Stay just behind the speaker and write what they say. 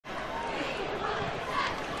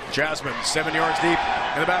Jasmine, 7 yards deep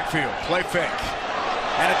in the backfield. Play fake.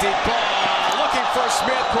 And a deep ball. Looking for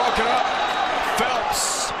Smith. Broken up.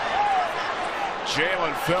 Phelps.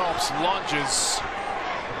 Jalen Phelps lunges.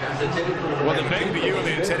 Well, the maybe you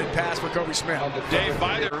the intended pass for Kobe Smith. Dave,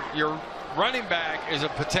 either your running back is a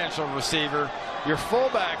potential receiver, your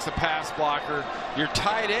fullback's a pass blocker, your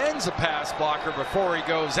tight end's a pass blocker before he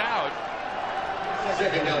goes out.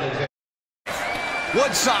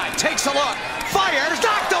 Woodside takes a look, fires,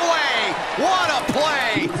 knocked away. What a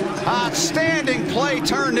play! Outstanding play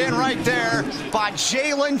turned in right there by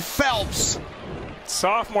Jalen Phelps.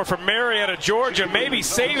 Sophomore from Marietta, Georgia, maybe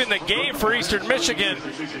saving the game for Eastern Michigan.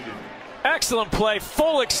 Excellent play,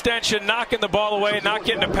 full extension, knocking the ball away, not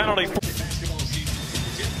getting a penalty.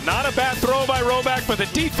 Not a bad throw by Roback, but the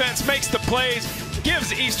defense makes the plays,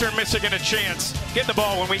 gives Eastern Michigan a chance. Get the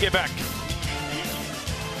ball when we get back.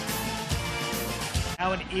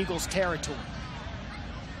 Now in Eagles territory.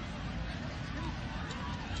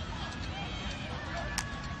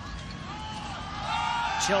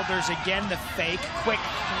 Childers again, the fake, quick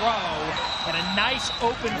throw, and a nice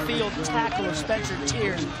open field tackle of Spencer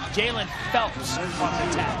Tears. Jalen Phelps on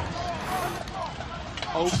the tackle.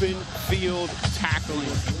 Open field tackling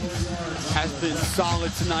has been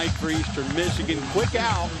solid tonight for Eastern Michigan. Quick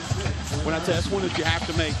out. When I tell you, that's one that you have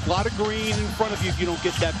to make. A lot of green in front of you if you don't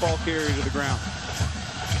get that ball carried to the ground.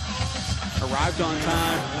 Arrived on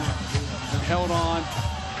time, held on.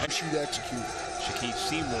 Shoot execute. Shaquille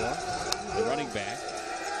Seymour, the running back,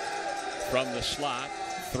 from the slot,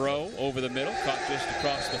 throw over the middle, caught just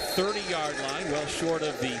across the 30-yard line, well short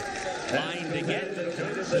of the line to get.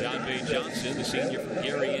 John Bay Johnson, the senior from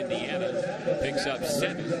Gary, Indiana, picks up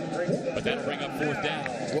 7, but that'll bring up 4th down.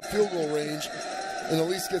 Well, field goal range, and at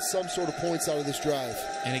least get some sort of points out of this drive.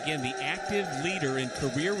 And again, the active leader in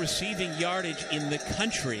career receiving yardage in the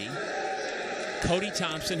country, Cody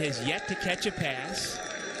Thompson, has yet to catch a pass.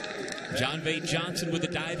 John Bay Johnson with a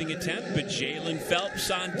diving attempt, but Jalen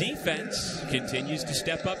Phelps on defense continues to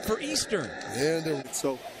step up for Eastern. And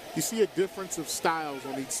so you see a difference of styles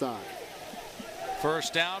on each side.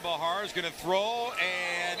 First down, Bahar is going to throw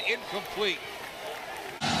and incomplete.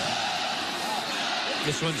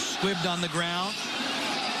 This one's squibbed on the ground.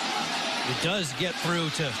 It does get through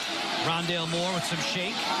to Rondale Moore with some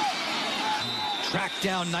shake. Tracked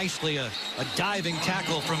down nicely, a diving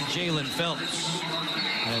tackle from Jalen Phelps.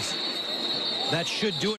 That should do it.